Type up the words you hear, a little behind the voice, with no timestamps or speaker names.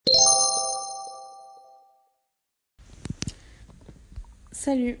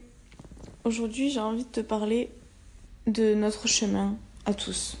Salut, aujourd'hui j'ai envie de te parler de notre chemin à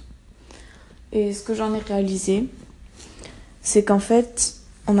tous. Et ce que j'en ai réalisé, c'est qu'en fait,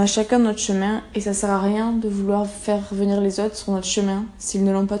 on a chacun notre chemin et ça sert à rien de vouloir faire venir les autres sur notre chemin s'ils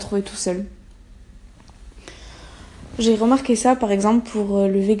ne l'ont pas trouvé tout seuls. J'ai remarqué ça par exemple pour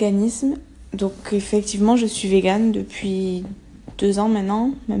le véganisme. Donc effectivement, je suis végane depuis 2 ans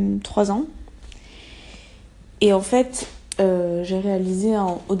maintenant, même 3 ans. Et en fait, j'ai réalisé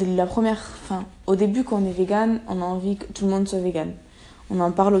au début quand on est végane, on a envie que tout le monde soit végane. On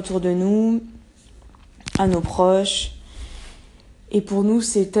en parle autour de nous, à nos proches. Et pour nous,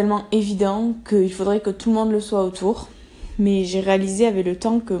 c'est tellement évident qu'il faudrait que tout le monde le soit autour. Mais j'ai réalisé avec le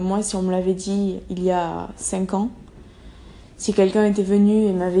temps que moi, si on me l'avait dit il y a 5 ans, si quelqu'un était venu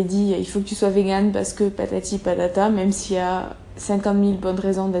et m'avait dit il faut que tu sois végane parce que patati patata, même s'il y a 50 000 bonnes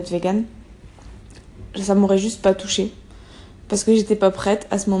raisons d'être végane, ça m'aurait juste pas touchée. Parce que j'étais pas prête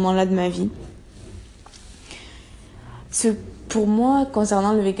à ce moment-là de ma vie. Pour moi,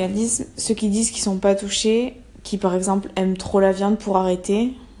 concernant le véganisme, ceux qui disent qu'ils sont pas touchés, qui par exemple aiment trop la viande pour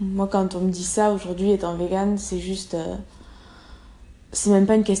arrêter, moi quand on me dit ça aujourd'hui étant végane, c'est juste... c'est même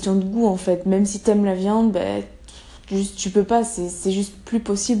pas une question de goût en fait. Même si t'aimes la viande, juste tu peux pas, c'est juste plus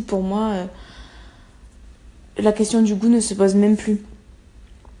possible pour moi. La question du goût ne se pose même plus.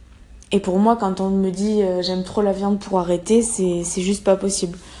 Et pour moi, quand on me dit j'aime trop la viande pour arrêter, c'est juste pas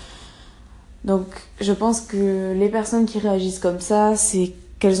possible. Donc je pense que les personnes qui réagissent comme ça, c'est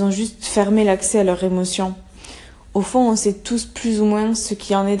qu'elles ont juste fermé l'accès à leurs émotions. Au fond, on sait tous plus ou moins ce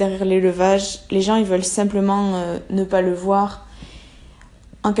qui en est derrière l'élevage. Les gens, ils veulent simplement ne pas le voir.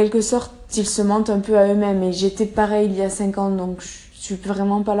 En quelque sorte, ils se mentent un peu à eux-mêmes. Et j'étais pareil il y a 5 ans, donc je suis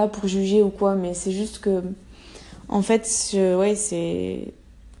vraiment pas là pour juger ou quoi. Mais c'est juste que, en fait,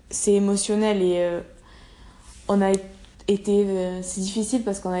 c'est émotionnel et on a été... c'est difficile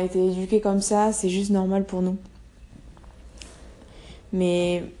parce qu'on a été éduqués comme ça, c'est juste normal pour nous.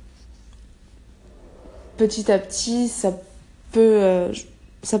 Mais petit à petit, ça peut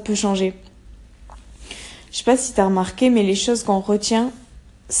changer. Je sais pas si t'as remarqué, mais les choses qu'on retient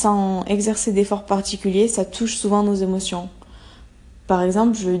sans exercer d'efforts particuliers, ça touche souvent nos émotions. Par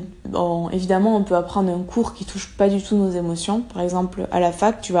exemple, évidemment, on peut apprendre un cours qui touche pas du tout nos émotions. Par exemple, à la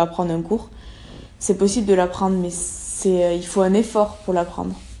fac, tu vas apprendre un cours. C'est possible de l'apprendre, mais il faut un effort pour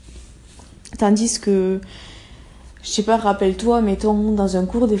l'apprendre. Tandis que, je sais pas, rappelle-toi, mettons, dans un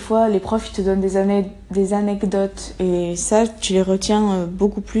cours, des fois, les profs, ils te donnent des anecdotes. Et ça, tu les retiens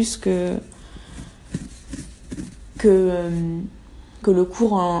beaucoup plus que le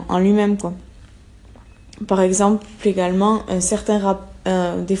cours en lui-même, quoi. Par exemple, également,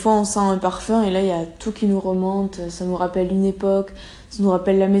 des fois, on sent un parfum et là, il y a tout qui nous remonte. Ça nous rappelle une époque, ça nous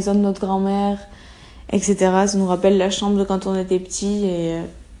rappelle la maison de notre grand-mère, etc. Ça nous rappelle la chambre de quand on était petit. Et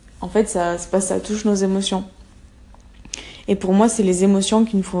en fait, ça touche nos émotions. Et pour moi, c'est les émotions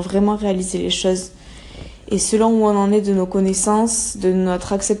qui nous font vraiment réaliser les choses. Et selon où on en est de nos connaissances, de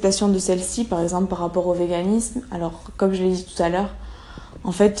notre acceptation de celles-ci, par exemple par rapport au véganisme, alors comme je l'ai dit tout à l'heure,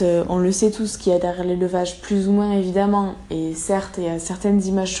 en fait, on le sait tous qu'il y a derrière l'élevage plus ou moins évidemment. Et certes, il y a certaines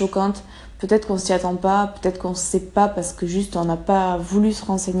images choquantes. Peut-être qu'on s'y attend pas, peut-être qu'on ne sait pas parce que juste on n'a pas voulu se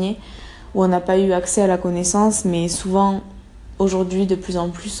renseigner ou on n'a pas eu accès à la connaissance. Mais souvent, aujourd'hui, de plus en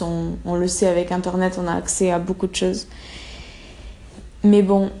plus, on le sait avec Internet, on a accès à beaucoup de choses. Mais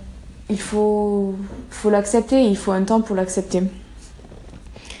bon, il faut l'accepter, il faut un temps pour l'accepter.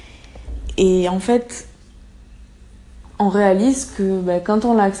 Et en fait, on réalise que quand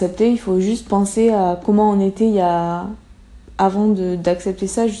on l'a accepté, il faut juste penser à comment on était avant d'accepter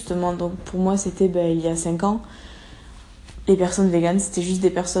ça, justement. Donc pour moi, c'était il y a 5 ans. Les personnes véganes, c'était juste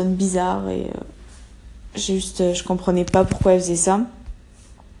des personnes bizarres et je comprenais pas pourquoi elles faisaient ça.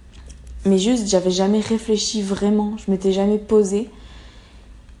 Mais juste, j'avais jamais réfléchi vraiment, je m'étais jamais posée.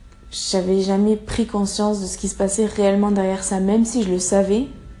 J'avais jamais pris conscience de ce qui se passait réellement derrière ça, même si je le savais.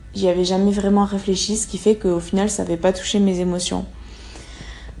 J'y avais jamais vraiment réfléchi, ce qui fait qu'au final, ça n'avait pas touché mes émotions.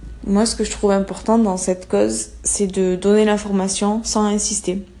 Moi, ce que je trouve important dans cette cause, c'est de donner l'information sans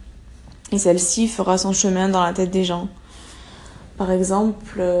insister. Et celle-ci fera son chemin dans la tête des gens. Par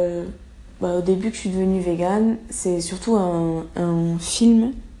exemple, au début que je suis devenue végane, c'est surtout un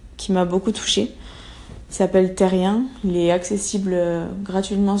film qui m'a beaucoup touchée. Il s'appelle Terrien, il est accessible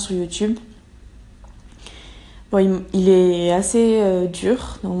gratuitement sur YouTube. Bon, il est assez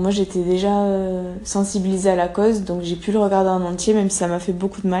dur, donc moi j'étais déjà sensibilisée à la cause, donc j'ai pu le regarder en entier, même si ça m'a fait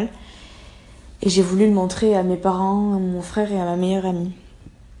beaucoup de mal. Et j'ai voulu le montrer à mes parents, à mon frère et à ma meilleure amie.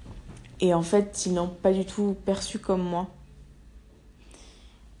 Et en fait, ils n'ont pas du tout perçu comme moi.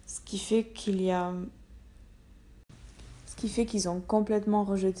 Ce qui fait qui fait qu'ils ont complètement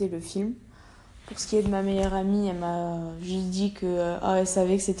rejeté le film. Pour ce qui est de ma meilleure amie, elle m'a juste dit que elle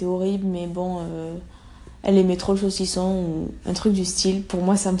savait que c'était horrible, mais bon, elle aimait trop le saucisson ou un truc du style. Pour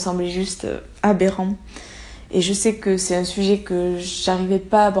moi, ça me semblait juste aberrant. Et je sais que c'est un sujet que j'arrivais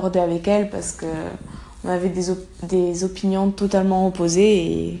pas à aborder avec elle parce que on avait des opinions totalement opposées.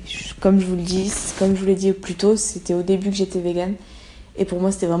 Et comme je vous le dis, comme je vous l'ai dit plus tôt, c'était au début que j'étais végane. Et pour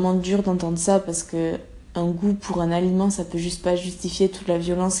moi, c'était vraiment dur d'entendre ça parce que un goût pour un aliment, ça peut juste pas justifier toute la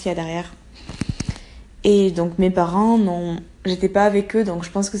violence qu'il y a derrière. Et donc mes parents, non, j'étais pas avec eux, donc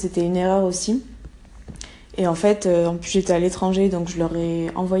je pense que c'était une erreur aussi. Et en fait, en plus j'étais à l'étranger, donc je leur ai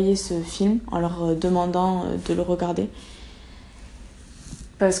envoyé ce film en leur demandant de le regarder.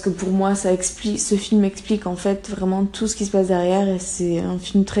 Parce que pour moi, ce film explique en fait vraiment tout ce qui se passe derrière et c'est un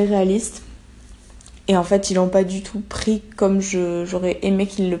film très réaliste. Et en fait, ils l'ont pas du tout pris comme j'aurais aimé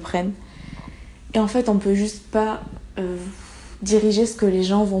qu'ils le prennent. Et en fait, on peut juste pas diriger ce que les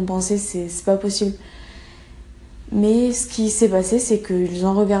gens vont penser, c'est pas possible. Mais ce qui s'est passé, c'est qu'ils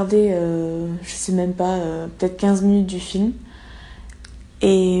ont regardé, je sais même pas, peut-être 15 minutes du film.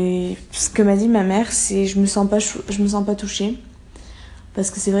 Et ce que m'a dit ma mère, c'est je me sens pas touchée.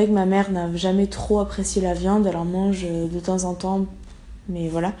 Parce que c'est vrai que ma mère n'a jamais trop apprécié la viande, elle en mange de temps en temps, mais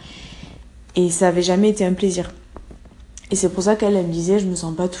voilà. Et ça avait jamais été un plaisir. Et c'est pour ça qu'elle me disait je me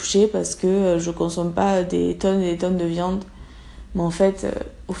sens pas touchée parce que je consomme pas des tonnes et des tonnes de viande. Mais en fait,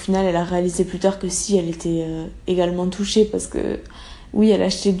 au final, elle a réalisé plus tard que si, elle était également touchée parce que, oui, elle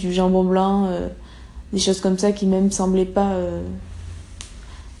achetait du jambon blanc, des choses comme ça qui même semblaient pas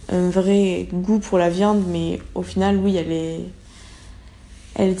un vrai goût pour la viande, mais au final, oui,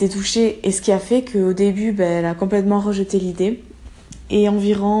 elle était touchée. Et ce qui a fait qu'au début, elle a complètement rejeté l'idée. Et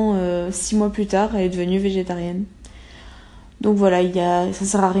environ 6 mois plus tard, elle est devenue végétarienne. Donc voilà, ça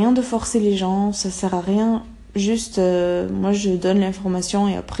sert à rien de forcer les gens, ça sert à rien. Juste, moi je donne l'information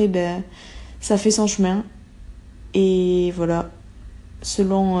et après, ça fait son chemin. Et voilà,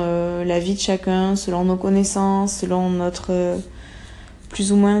 selon la vie de chacun, selon nos connaissances, selon notre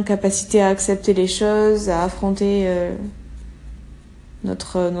plus ou moins capacité à accepter les choses, à affronter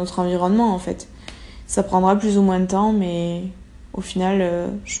notre environnement en fait. Ça prendra plus ou moins de temps, mais au final,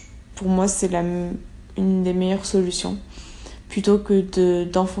 pour moi, c'est une des meilleures solutions. Plutôt que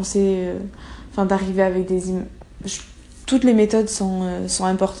d'enfoncer, d'arriver avec toutes les méthodes sont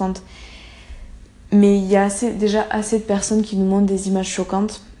importantes. Mais il y a déjà assez de personnes qui nous montrent des images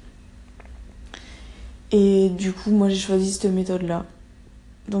choquantes. Et du coup, moi, j'ai choisi cette méthode-là.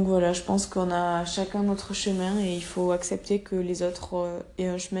 Donc voilà, je pense qu'on a chacun notre chemin et il faut accepter que les autres aient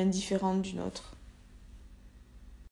un chemin différent du nôtre.